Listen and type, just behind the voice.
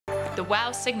The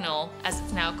WOW signal, as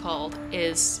it's now called,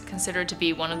 is considered to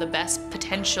be one of the best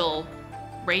potential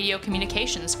radio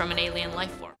communications from an alien life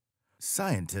form.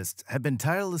 Scientists have been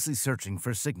tirelessly searching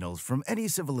for signals from any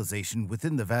civilization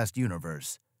within the vast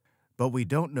universe. But we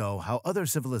don't know how other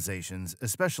civilizations,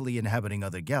 especially inhabiting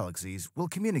other galaxies, will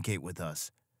communicate with us.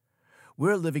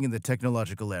 We're living in the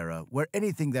technological era where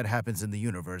anything that happens in the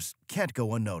universe can't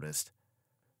go unnoticed.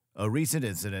 A recent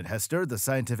incident has stirred the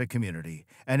scientific community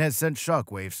and has sent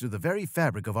shockwaves through the very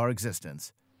fabric of our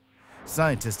existence.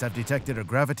 Scientists have detected a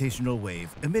gravitational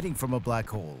wave emitting from a black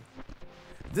hole.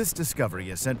 This discovery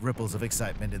has sent ripples of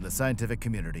excitement in the scientific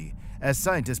community, as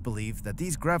scientists believe that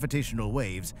these gravitational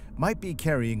waves might be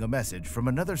carrying a message from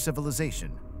another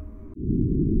civilization.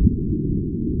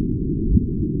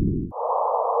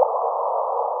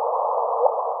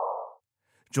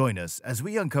 Join us as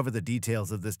we uncover the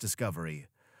details of this discovery,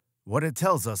 what it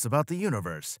tells us about the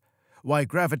universe, why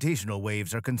gravitational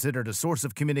waves are considered a source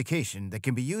of communication that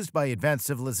can be used by advanced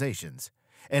civilizations,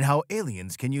 and how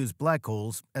aliens can use black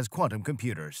holes as quantum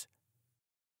computers.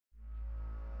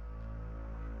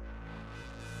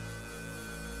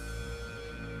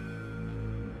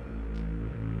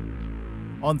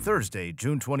 On Thursday,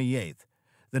 June 28th,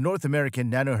 the North American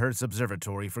Nanohertz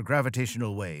Observatory for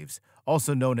Gravitational Waves,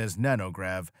 also known as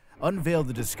NanoGrav, unveiled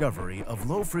the discovery of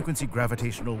low-frequency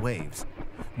gravitational waves,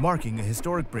 marking a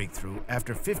historic breakthrough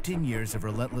after 15 years of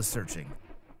relentless searching.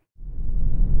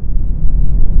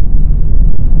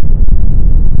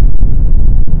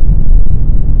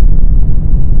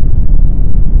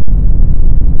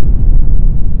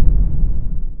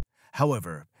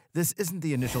 However, this isn't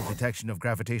the initial detection of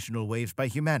gravitational waves by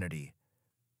humanity.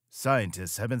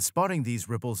 Scientists have been spotting these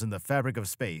ripples in the fabric of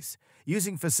space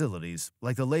using facilities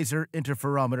like the Laser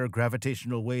Interferometer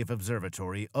Gravitational Wave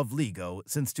Observatory of LIGO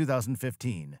since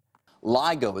 2015.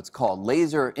 LIGO, it's called,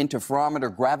 Laser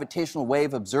Interferometer Gravitational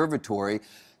Wave Observatory.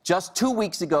 Just 2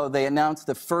 weeks ago, they announced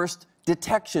the first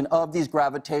detection of these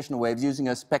gravitational waves using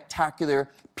a spectacular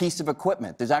piece of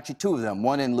equipment. There's actually two of them,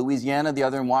 one in Louisiana, the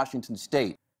other in Washington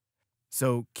State.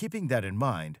 So, keeping that in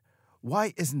mind,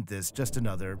 why isn't this just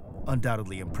another,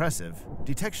 undoubtedly impressive,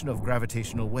 detection of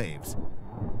gravitational waves?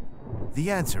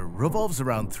 The answer revolves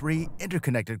around three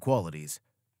interconnected qualities: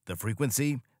 the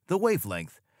frequency, the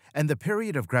wavelength, and the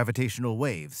period of gravitational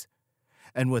waves,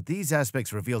 and what these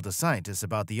aspects reveal to scientists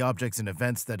about the objects and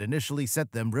events that initially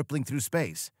set them rippling through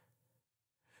space.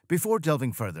 Before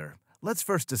delving further, let's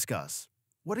first discuss,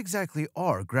 what exactly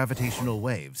are gravitational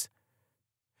waves?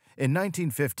 In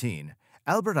 1915,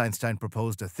 Albert Einstein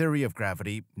proposed a theory of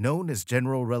gravity known as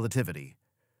general relativity.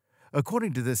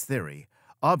 According to this theory,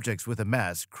 objects with a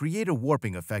mass create a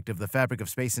warping effect of the fabric of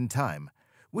space and time,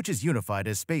 which is unified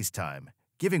as space-time,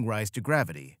 giving rise to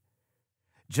gravity.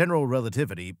 General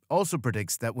relativity also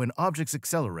predicts that when objects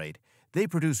accelerate, they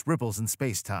produce ripples in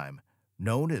space-time,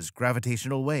 known as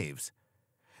gravitational waves.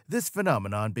 This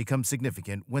phenomenon becomes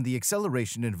significant when the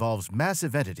acceleration involves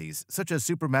massive entities such as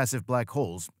supermassive black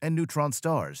holes and neutron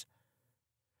stars.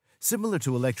 Similar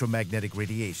to electromagnetic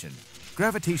radiation,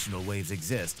 gravitational waves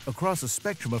exist across a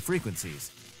spectrum of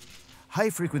frequencies.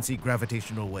 High-frequency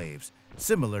gravitational waves,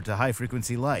 similar to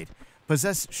high-frequency light,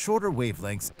 possess shorter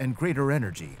wavelengths and greater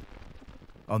energy.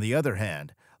 On the other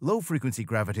hand, low-frequency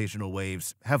gravitational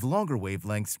waves have longer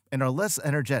wavelengths and are less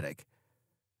energetic.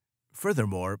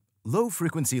 Furthermore,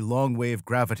 low-frequency long-wave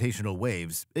gravitational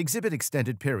waves exhibit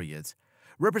extended periods,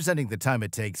 representing the time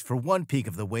it takes for one peak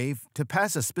of the wave to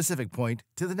pass a specific point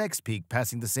to the next peak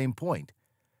passing the same point.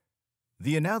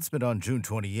 The announcement on June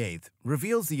 28th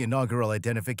reveals the inaugural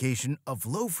identification of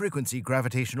low-frequency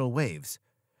gravitational waves.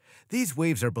 These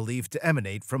waves are believed to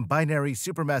emanate from binary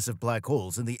supermassive black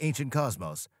holes in the ancient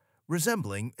cosmos,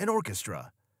 resembling an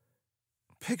orchestra.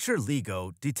 Picture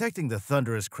LIGO detecting the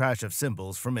thunderous crash of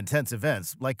cymbals from intense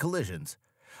events like collisions,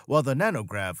 while the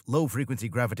NanoGrav low-frequency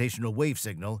gravitational wave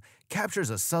signal captures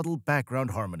a subtle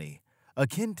background harmony,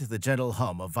 akin to the gentle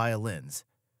hum of violins.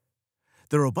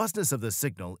 The robustness of the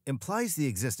signal implies the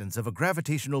existence of a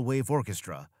gravitational wave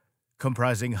orchestra,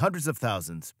 comprising hundreds of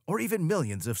thousands or even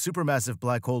millions of supermassive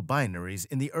black hole binaries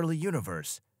in the early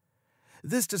universe.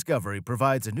 This discovery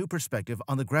provides a new perspective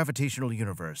on the gravitational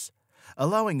universe,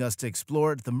 allowing us to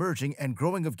explore the merging and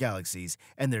growing of galaxies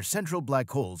and their central black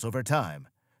holes over time,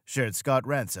 shared Scott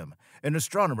Ransom, an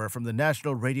astronomer from the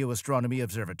National Radio Astronomy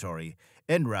Observatory,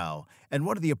 NRAO, and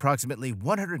one of the approximately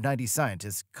 190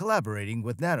 scientists collaborating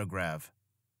with NanoGrav.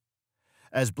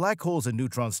 As black holes and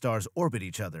neutron stars orbit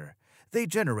each other, they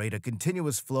generate a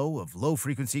continuous flow of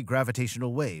low-frequency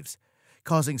gravitational waves,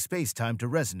 causing space-time to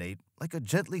resonate like a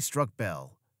gently struck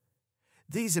bell.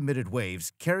 These emitted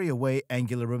waves carry away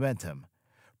angular momentum,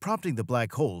 prompting the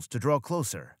black holes to draw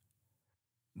closer.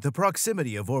 The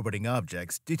proximity of orbiting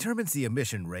objects determines the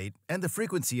emission rate and the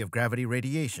frequency of gravity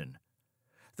radiation.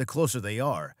 The closer they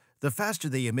are, the faster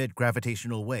they emit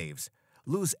gravitational waves,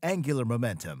 lose angular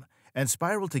momentum, and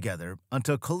spiral together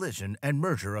until collision and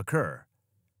merger occur.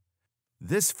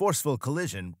 This forceful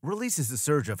collision releases a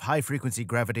surge of high-frequency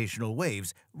gravitational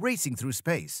waves racing through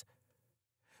space.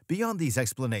 Beyond these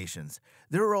explanations,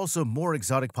 there are also more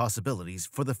exotic possibilities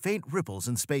for the faint ripples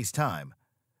in space-time.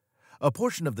 A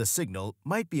portion of the signal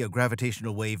might be a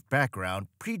gravitational wave background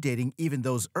predating even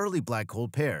those early black hole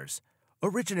pairs,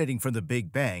 originating from the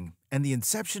Big Bang and the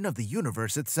inception of the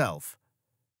universe itself.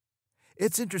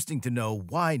 It's interesting to know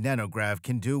why nanograv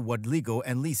can do what LIGO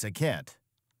and LISA can't.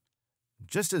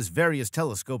 Just as various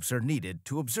telescopes are needed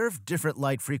to observe different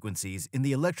light frequencies in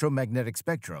the electromagnetic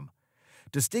spectrum,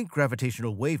 distinct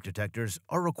gravitational wave detectors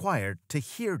are required to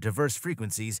hear diverse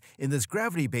frequencies in this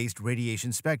gravity-based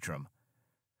radiation spectrum.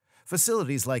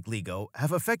 Facilities like LIGO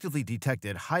have effectively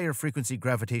detected higher frequency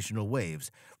gravitational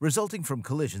waves resulting from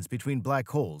collisions between black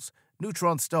holes,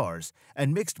 neutron stars,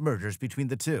 and mixed mergers between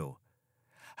the two.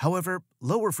 However,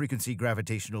 lower frequency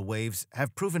gravitational waves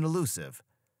have proven elusive.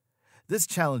 This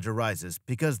challenge arises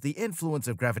because the influence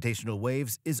of gravitational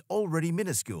waves is already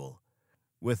minuscule,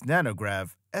 with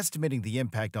nanograv estimating the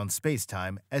impact on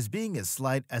spacetime as being as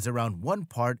slight as around 1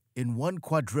 part in 1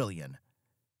 quadrillion.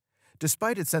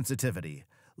 Despite its sensitivity,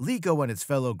 LIGO and its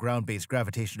fellow ground-based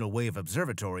gravitational wave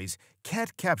observatories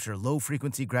can't capture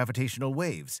low-frequency gravitational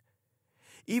waves.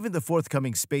 Even the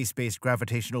forthcoming space-based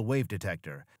gravitational wave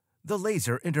detector, the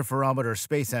Laser Interferometer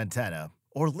Space Antenna,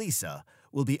 or LISA,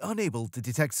 will be unable to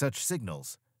detect such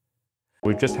signals.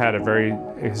 We've just had a very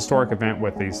historic event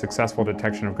with the successful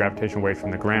detection of gravitational waves from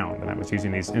the ground, and that was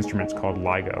using these instruments called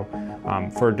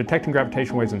LIGO. For detecting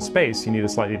gravitational waves in space, you need a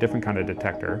slightly different kind of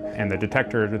detector, and the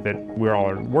detector that we all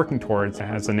are working towards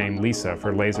has the name LISA,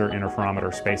 for Laser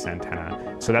Interferometer Space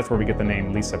Antenna. So that's where we get the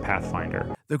name LISA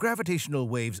Pathfinder. The gravitational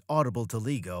waves audible to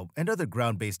LIGO and other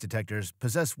ground-based detectors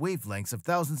possess wavelengths of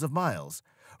thousands of miles,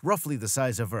 roughly the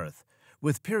size of Earth,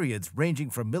 with periods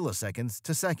ranging from milliseconds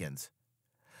to seconds.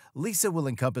 LISA will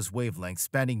encompass wavelengths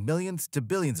spanning millions to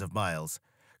billions of miles,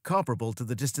 comparable to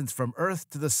the distance from Earth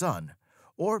to the Sun,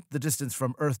 or the distance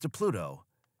from Earth to Pluto.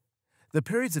 The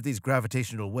periods of these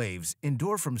gravitational waves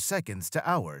endure from seconds to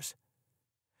hours.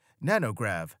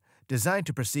 Nanograv, designed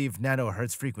to perceive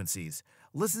nanohertz frequencies,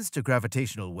 listens to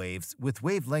gravitational waves with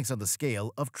wavelengths on the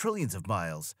scale of trillions of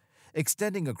miles,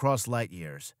 extending across light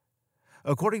years.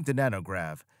 According to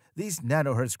Nanograv, these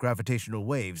nanohertz gravitational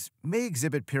waves may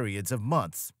exhibit periods of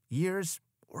months, years,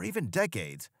 or even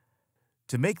decades.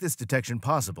 To make this detection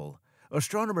possible,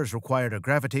 astronomers required a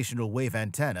gravitational wave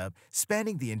antenna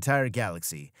spanning the entire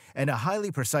galaxy and a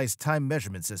highly precise time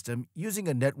measurement system using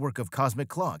a network of cosmic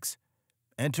clocks.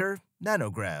 Enter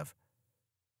Nanograv.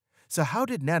 So how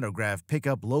did Nanograv pick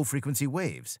up low-frequency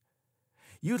waves?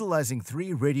 Utilizing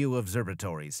 3 radio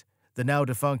observatories, the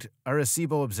now-defunct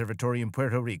Arecibo Observatory in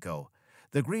Puerto Rico,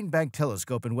 the Green Bank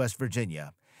Telescope in West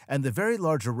Virginia, and the Very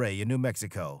Large Array in New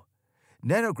Mexico,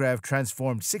 Nanograv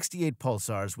transformed 68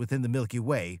 pulsars within the Milky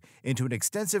Way into an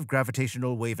extensive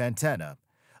gravitational wave antenna,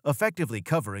 effectively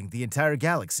covering the entire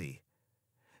galaxy.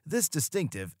 This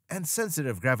distinctive and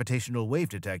sensitive gravitational wave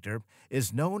detector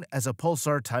is known as a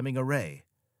pulsar timing array.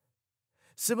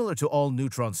 Similar to all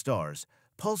neutron stars,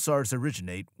 pulsars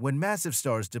originate when massive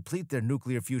stars deplete their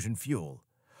nuclear fusion fuel,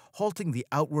 halting the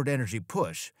outward energy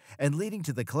push and leading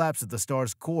to the collapse of the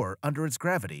star's core under its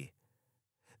gravity.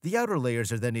 The outer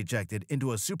layers are then ejected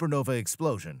into a supernova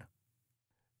explosion.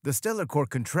 The stellar core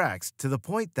contracts to the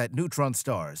point that neutron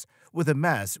stars, with a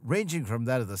mass ranging from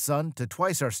that of the Sun to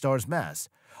twice our star's mass,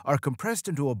 are compressed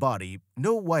into a body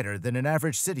no wider than an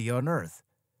average city on Earth.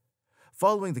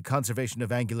 Following the conservation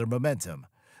of angular momentum,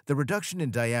 the reduction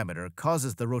in diameter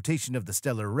causes the rotation of the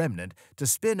stellar remnant to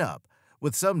spin up,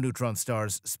 with some neutron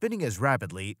stars spinning as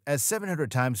rapidly as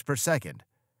 700 times per second.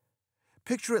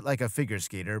 Picture it like a figure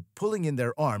skater pulling in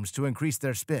their arms to increase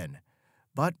their spin,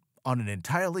 but on an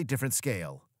entirely different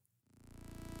scale.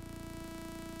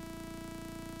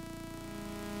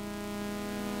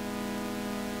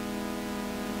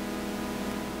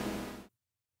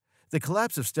 The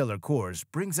collapse of stellar cores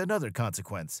brings another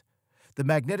consequence. The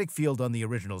magnetic field on the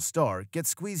original star gets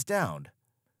squeezed down.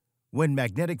 When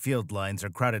magnetic field lines are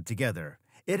crowded together,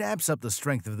 it amps up the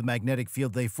strength of the magnetic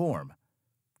field they form.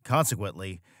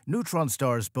 Consequently, neutron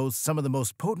stars boast some of the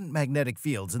most potent magnetic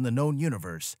fields in the known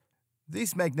universe.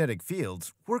 These magnetic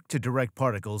fields work to direct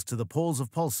particles to the poles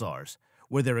of pulsars,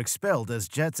 where they're expelled as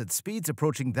jets at speeds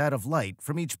approaching that of light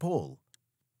from each pole.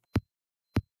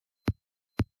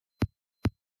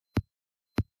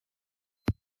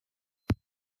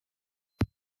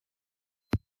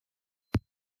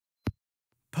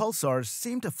 pulsars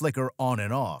seem to flicker on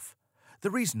and off,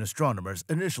 the reason astronomers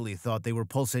initially thought they were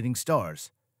pulsating stars.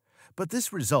 But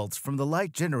this results from the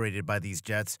light generated by these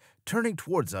jets turning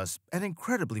towards us at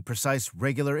incredibly precise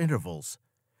regular intervals.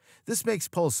 This makes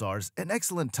pulsars an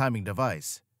excellent timing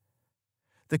device.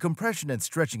 The compression and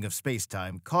stretching of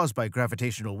spacetime caused by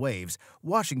gravitational waves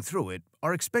washing through it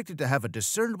are expected to have a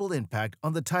discernible impact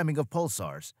on the timing of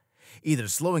pulsars, either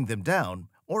slowing them down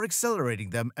or accelerating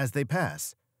them as they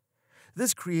pass.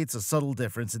 This creates a subtle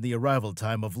difference in the arrival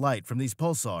time of light from these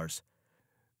pulsars.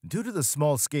 Due to the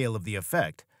small scale of the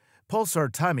effect,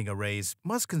 pulsar timing arrays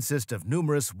must consist of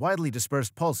numerous widely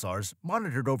dispersed pulsars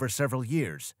monitored over several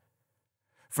years.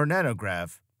 For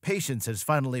nanograv, patience has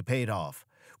finally paid off,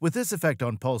 with this effect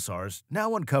on pulsars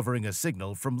now uncovering a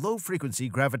signal from low-frequency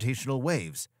gravitational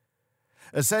waves.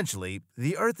 Essentially,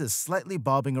 the Earth is slightly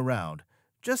bobbing around,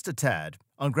 just a tad,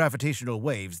 on gravitational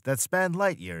waves that span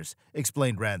light years,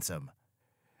 explained Ransom.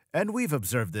 And we've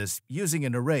observed this using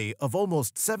an array of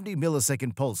almost 70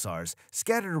 millisecond pulsars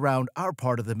scattered around our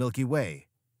part of the Milky Way.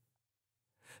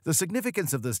 The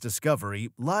significance of this discovery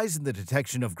lies in the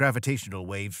detection of gravitational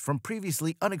waves from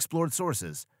previously unexplored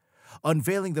sources,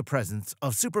 unveiling the presence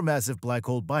of supermassive black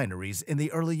hole binaries in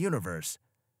the early universe.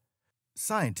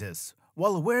 Scientists,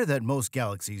 while aware that most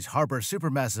galaxies harbor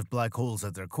supermassive black holes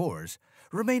at their cores,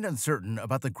 remain uncertain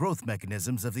about the growth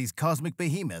mechanisms of these cosmic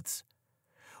behemoths.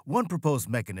 One proposed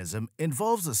mechanism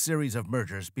involves a series of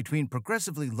mergers between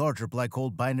progressively larger black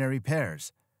hole binary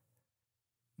pairs.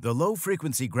 The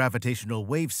low-frequency gravitational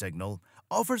wave signal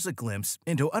offers a glimpse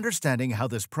into understanding how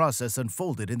this process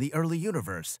unfolded in the early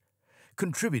universe,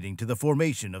 contributing to the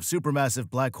formation of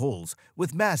supermassive black holes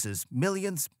with masses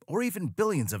millions or even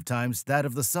billions of times that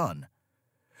of the Sun.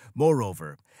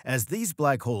 Moreover, as these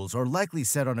black holes are likely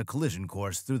set on a collision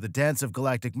course through the dance of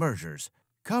galactic mergers,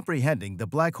 comprehending the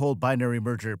black hole binary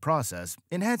merger process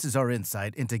enhances our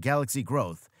insight into galaxy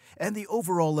growth and the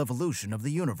overall evolution of the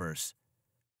universe.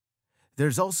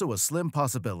 There's also a slim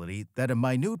possibility that a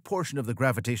minute portion of the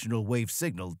gravitational wave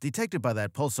signal detected by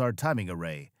that pulsar timing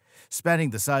array,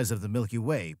 spanning the size of the Milky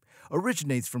Way,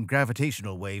 originates from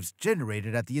gravitational waves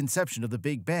generated at the inception of the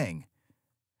Big Bang.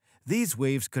 These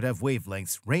waves could have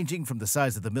wavelengths ranging from the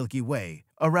size of the Milky Way,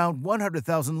 around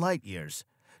 100,000 light-years,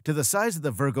 to the size of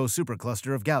the Virgo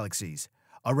supercluster of galaxies,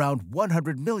 around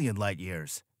 100 million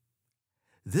light-years.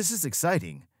 This is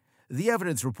exciting. The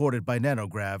evidence reported by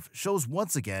Nanograv shows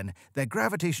once again that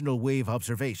gravitational wave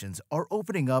observations are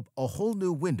opening up a whole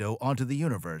new window onto the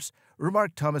universe,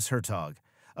 remarked Thomas Hertog,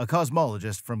 a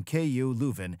cosmologist from KU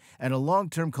Leuven and a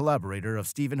long-term collaborator of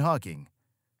Stephen Hawking.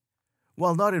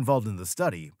 While not involved in the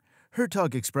study,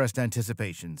 Hertog expressed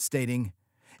anticipation, stating,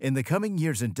 "In the coming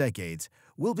years and decades,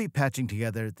 we'll be patching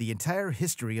together the entire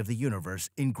history of the universe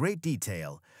in great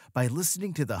detail by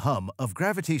listening to the hum of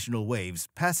gravitational waves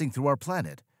passing through our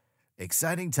planet.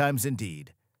 Exciting times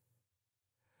indeed."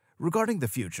 Regarding the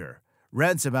future,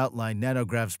 Ransom outlined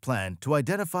Nanograv's plan to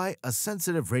identify a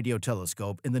sensitive radio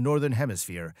telescope in the Northern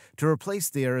Hemisphere to replace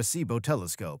the Arecibo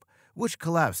telescope, which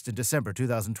collapsed in December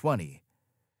 2020.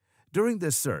 During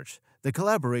this search, the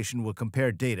collaboration will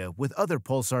compare data with other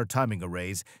pulsar timing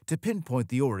arrays to pinpoint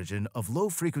the origin of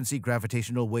low-frequency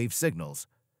gravitational wave signals.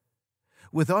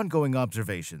 With ongoing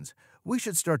observations, we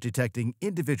should start detecting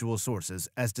individual sources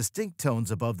as distinct tones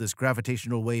above this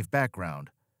gravitational wave background.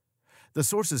 The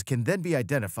sources can then be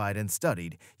identified and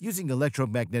studied using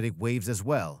electromagnetic waves as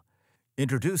well,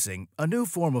 introducing a new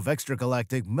form of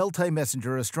extragalactic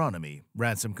multi-messenger astronomy,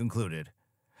 Ransom concluded.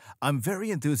 "I'm very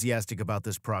enthusiastic about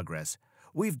this progress.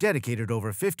 We've dedicated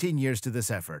over 15 years to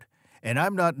this effort, and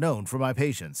I'm not known for my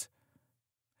patience."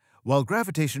 While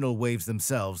gravitational waves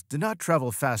themselves do not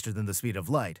travel faster than the speed of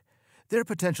light, their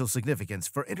potential significance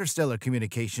for interstellar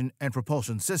communication and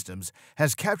propulsion systems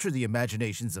has captured the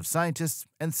imaginations of scientists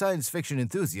and science fiction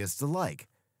enthusiasts alike.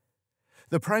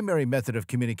 The primary method of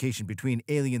communication between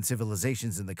alien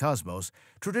civilizations in the cosmos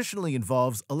traditionally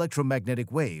involves electromagnetic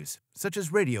waves, such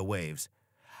as radio waves.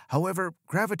 However,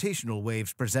 gravitational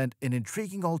waves present an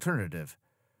intriguing alternative.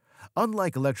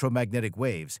 Unlike electromagnetic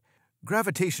waves,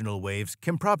 gravitational waves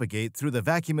can propagate through the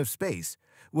vacuum of space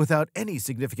without any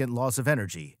significant loss of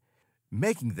energy,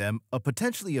 making them a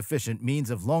potentially efficient means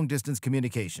of long-distance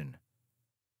communication.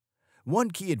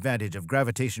 One key advantage of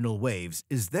gravitational waves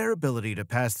is their ability to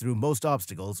pass through most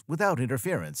obstacles without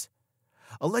interference.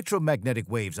 Electromagnetic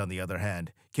waves, on the other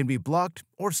hand, can be blocked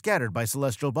or scattered by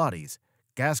celestial bodies,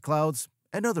 gas clouds,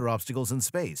 and other obstacles in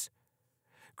space.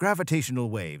 Gravitational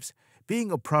waves,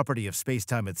 being a property of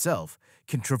space-time itself,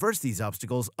 can traverse these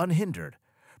obstacles unhindered,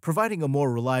 providing a more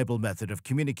reliable method of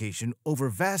communication over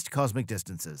vast cosmic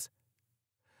distances.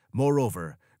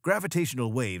 Moreover,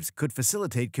 Gravitational waves could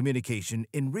facilitate communication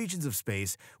in regions of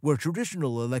space where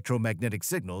traditional electromagnetic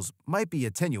signals might be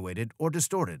attenuated or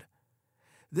distorted.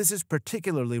 This is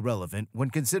particularly relevant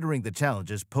when considering the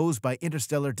challenges posed by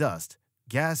interstellar dust,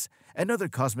 gas, and other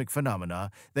cosmic phenomena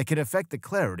that can affect the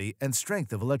clarity and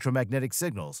strength of electromagnetic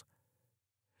signals.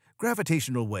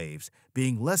 Gravitational waves,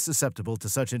 being less susceptible to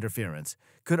such interference,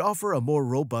 could offer a more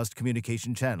robust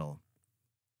communication channel.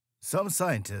 Some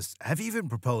scientists have even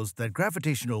proposed that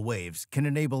gravitational waves can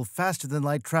enable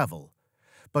faster-than-light travel,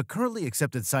 but currently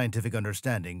accepted scientific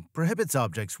understanding prohibits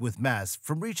objects with mass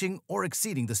from reaching or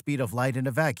exceeding the speed of light in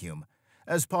a vacuum,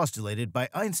 as postulated by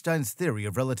Einstein's theory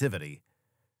of relativity.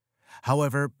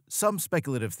 However, some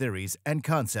speculative theories and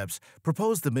concepts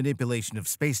propose the manipulation of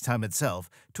space-time itself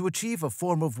to achieve a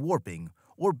form of warping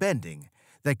or bending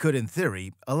that could, in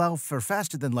theory, allow for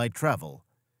faster-than-light travel.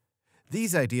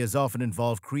 These ideas often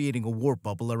involve creating a warp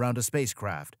bubble around a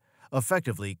spacecraft,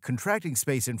 effectively contracting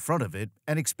space in front of it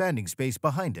and expanding space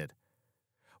behind it.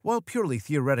 While purely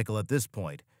theoretical at this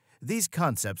point, these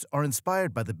concepts are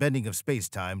inspired by the bending of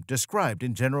space-time described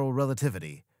in general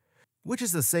relativity, which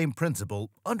is the same principle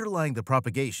underlying the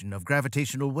propagation of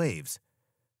gravitational waves.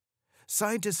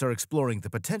 Scientists are exploring the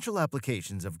potential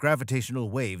applications of gravitational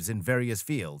waves in various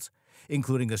fields,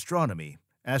 including astronomy,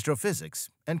 astrophysics,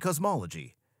 and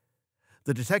cosmology.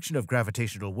 The detection of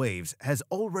gravitational waves has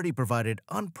already provided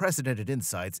unprecedented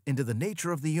insights into the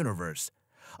nature of the universe,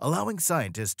 allowing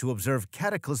scientists to observe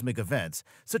cataclysmic events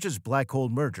such as black hole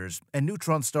mergers and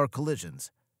neutron star collisions.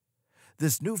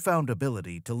 This newfound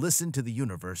ability to listen to the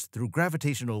universe through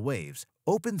gravitational waves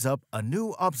opens up a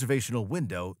new observational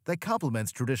window that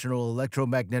complements traditional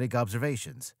electromagnetic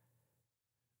observations.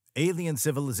 Alien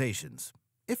civilizations,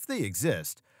 if they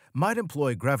exist, might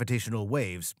employ gravitational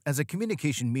waves as a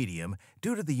communication medium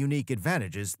due to the unique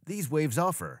advantages these waves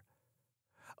offer.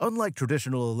 Unlike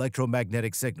traditional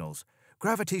electromagnetic signals,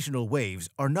 gravitational waves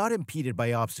are not impeded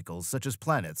by obstacles such as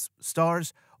planets,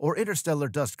 stars, or interstellar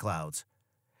dust clouds.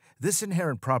 This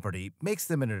inherent property makes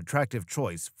them an attractive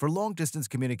choice for long-distance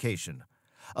communication,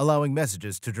 allowing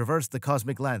messages to traverse the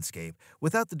cosmic landscape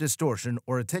without the distortion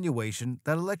or attenuation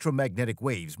that electromagnetic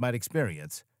waves might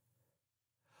experience.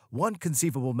 One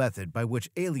conceivable method by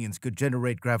which aliens could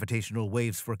generate gravitational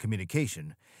waves for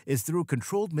communication is through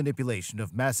controlled manipulation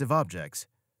of massive objects.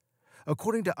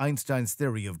 According to Einstein's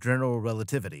theory of general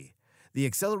relativity, the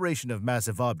acceleration of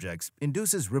massive objects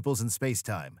induces ripples in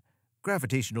spacetime,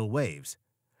 gravitational waves.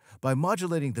 By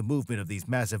modulating the movement of these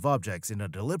massive objects in a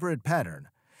deliberate pattern,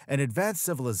 an advanced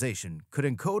civilization could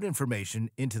encode information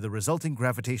into the resulting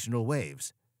gravitational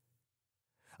waves.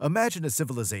 Imagine a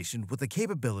civilization with the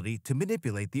capability to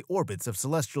manipulate the orbits of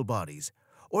celestial bodies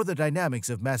or the dynamics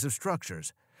of massive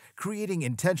structures, creating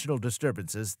intentional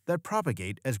disturbances that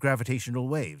propagate as gravitational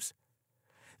waves.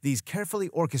 These carefully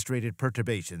orchestrated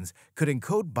perturbations could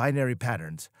encode binary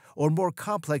patterns or more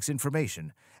complex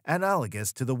information,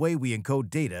 analogous to the way we encode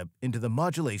data into the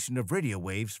modulation of radio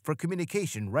waves for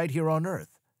communication right here on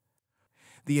Earth.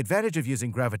 The advantage of using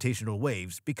gravitational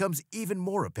waves becomes even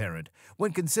more apparent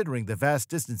when considering the vast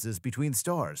distances between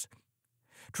stars.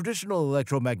 Traditional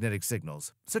electromagnetic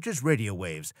signals, such as radio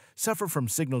waves, suffer from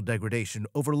signal degradation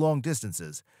over long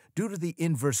distances due to the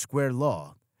inverse square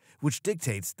law, which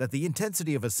dictates that the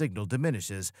intensity of a signal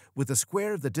diminishes with the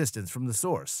square of the distance from the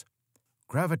source.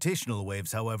 Gravitational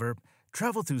waves, however,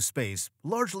 travel through space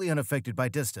largely unaffected by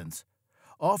distance,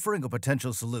 offering a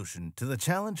potential solution to the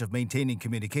challenge of maintaining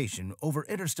communication over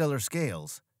interstellar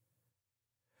scales.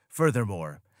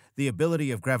 Furthermore, the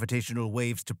ability of gravitational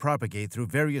waves to propagate through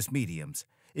various mediums,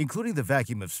 including the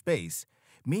vacuum of space,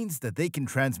 means that they can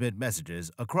transmit messages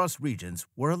across regions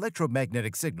where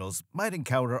electromagnetic signals might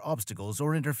encounter obstacles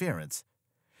or interference.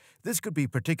 This could be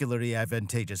particularly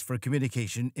advantageous for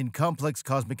communication in complex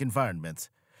cosmic environments,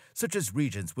 such as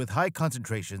regions with high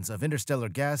concentrations of interstellar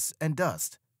gas and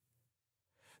dust.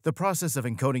 The process of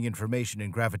encoding information in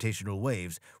gravitational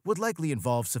waves would likely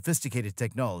involve sophisticated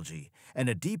technology and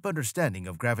a deep understanding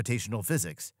of gravitational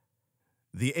physics.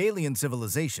 The alien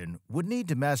civilization would need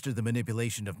to master the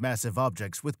manipulation of massive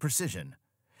objects with precision,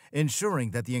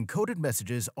 ensuring that the encoded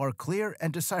messages are clear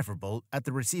and decipherable at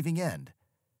the receiving end.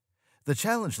 The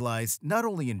challenge lies not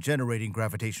only in generating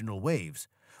gravitational waves,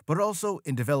 but also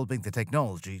in developing the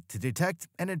technology to detect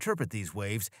and interpret these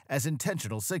waves as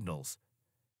intentional signals.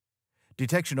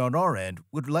 Detection on our end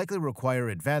would likely require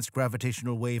advanced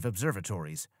gravitational wave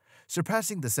observatories,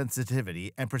 surpassing the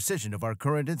sensitivity and precision of our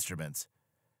current instruments.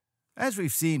 As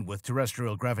we've seen with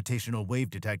terrestrial gravitational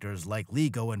wave detectors like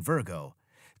LIGO and Virgo,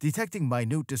 detecting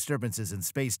minute disturbances in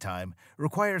space-time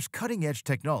requires cutting-edge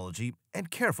technology and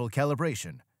careful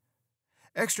calibration.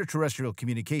 Extraterrestrial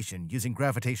communication using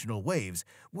gravitational waves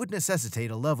would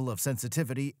necessitate a level of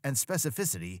sensitivity and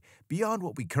specificity beyond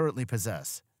what we currently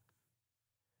possess.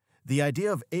 The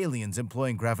idea of aliens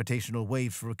employing gravitational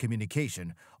waves for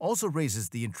communication also raises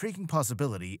the intriguing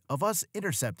possibility of us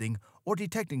intercepting or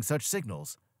detecting such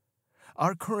signals.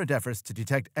 Our current efforts to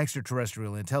detect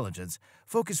extraterrestrial intelligence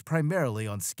focus primarily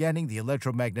on scanning the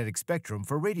electromagnetic spectrum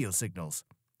for radio signals.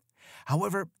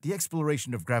 However, the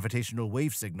exploration of gravitational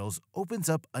wave signals opens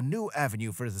up a new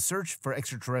avenue for the search for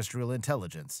extraterrestrial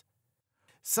intelligence.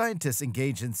 Scientists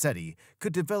engaged in SETI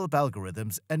could develop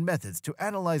algorithms and methods to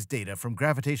analyze data from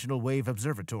gravitational wave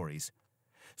observatories,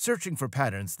 searching for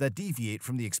patterns that deviate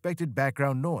from the expected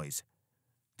background noise.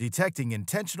 Detecting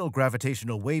intentional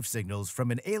gravitational wave signals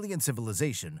from an alien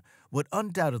civilization would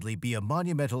undoubtedly be a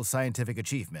monumental scientific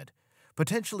achievement,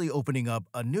 potentially opening up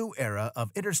a new era of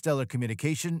interstellar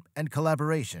communication and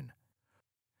collaboration.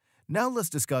 Now let's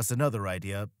discuss another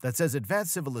idea that says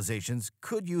advanced civilizations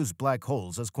could use black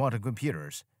holes as quantum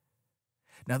computers.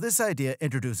 Now this idea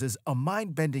introduces a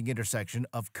mind-bending intersection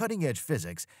of cutting-edge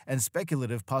physics and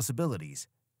speculative possibilities.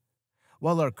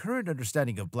 While our current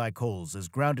understanding of black holes is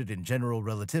grounded in general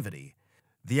relativity,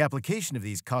 the application of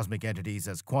these cosmic entities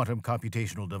as quantum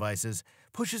computational devices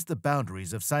pushes the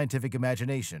boundaries of scientific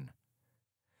imagination.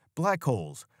 Black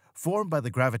holes, formed by the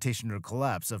gravitational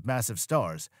collapse of massive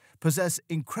stars, possess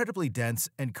incredibly dense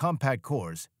and compact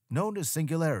cores known as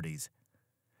singularities.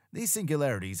 These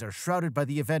singularities are shrouded by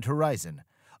the event horizon,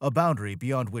 a boundary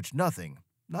beyond which nothing,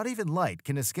 not even light,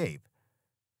 can escape.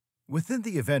 Within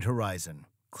the event horizon,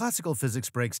 classical physics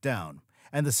breaks down,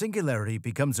 and the singularity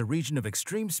becomes a region of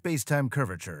extreme space-time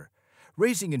curvature,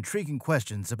 raising intriguing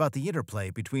questions about the interplay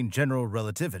between general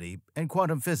relativity and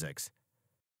quantum physics.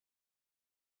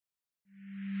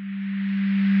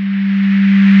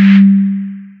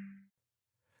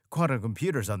 Quantum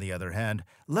computers, on the other hand,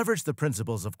 leverage the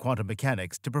principles of quantum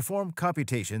mechanics to perform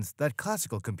computations that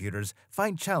classical computers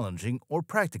find challenging or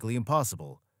practically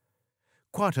impossible.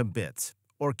 Quantum bits,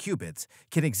 or qubits,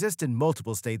 can exist in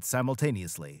multiple states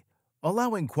simultaneously,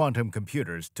 allowing quantum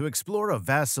computers to explore a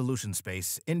vast solution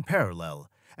space in parallel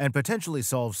and potentially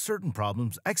solve certain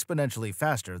problems exponentially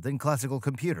faster than classical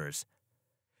computers.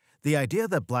 The idea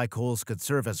that black holes could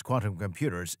serve as quantum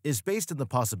computers is based on the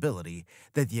possibility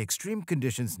that the extreme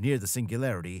conditions near the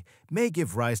singularity may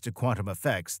give rise to quantum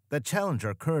effects that challenge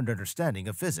our current understanding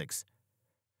of physics.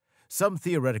 Some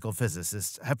theoretical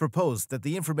physicists have proposed that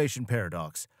the information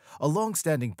paradox, a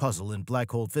long-standing puzzle in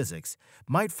black hole physics,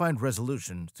 might find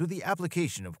resolution through the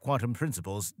application of quantum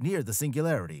principles near the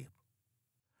singularity.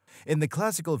 In the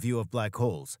classical view of black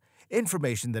holes,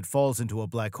 information that falls into a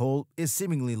black hole is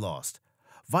seemingly lost,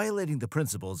 violating the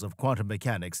principles of quantum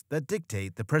mechanics that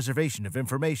dictate the preservation of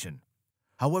information.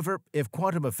 However, if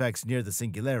quantum effects near the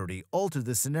singularity alter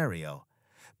this scenario,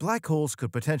 black holes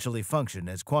could potentially function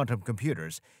as quantum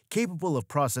computers capable of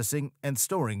processing and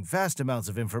storing vast amounts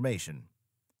of information.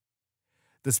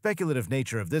 The speculative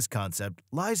nature of this concept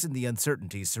lies in the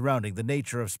uncertainties surrounding the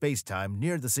nature of space-time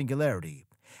near the singularity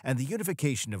and the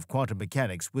unification of quantum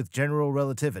mechanics with general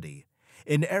relativity,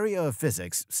 an area of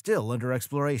physics still under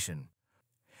exploration.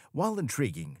 While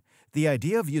intriguing, the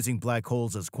idea of using black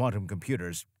holes as quantum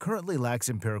computers currently lacks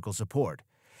empirical support,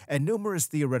 and numerous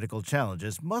theoretical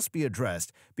challenges must be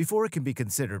addressed before it can be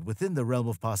considered within the realm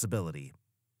of possibility.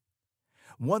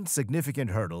 One significant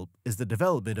hurdle is the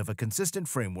development of a consistent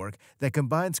framework that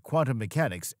combines quantum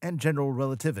mechanics and general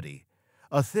relativity,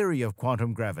 a theory of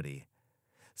quantum gravity.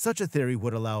 Such a theory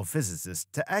would allow physicists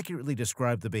to accurately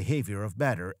describe the behavior of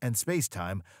matter and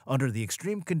space-time under the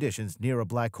extreme conditions near a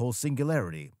black hole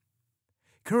singularity.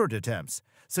 Current attempts,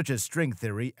 such as string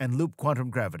theory and loop quantum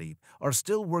gravity, are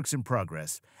still works in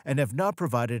progress and have not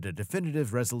provided a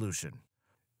definitive resolution.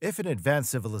 If an advanced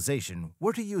civilization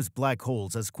were to use black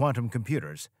holes as quantum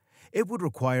computers, it would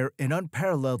require an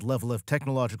unparalleled level of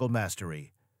technological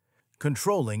mastery.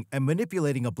 Controlling and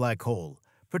manipulating a black hole,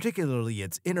 particularly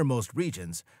its innermost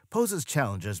regions, poses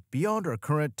challenges beyond our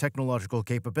current technological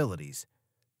capabilities.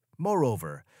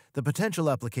 Moreover, the potential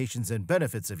applications and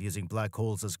benefits of using black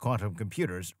holes as quantum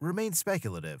computers remain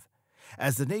speculative,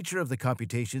 as the nature of the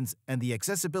computations and the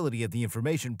accessibility of the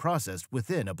information processed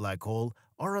within a black hole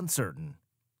are uncertain.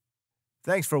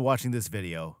 Thanks for watching this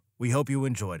video. We hope you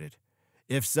enjoyed it.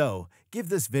 If so, give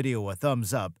this video a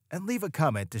thumbs up and leave a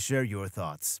comment to share your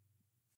thoughts.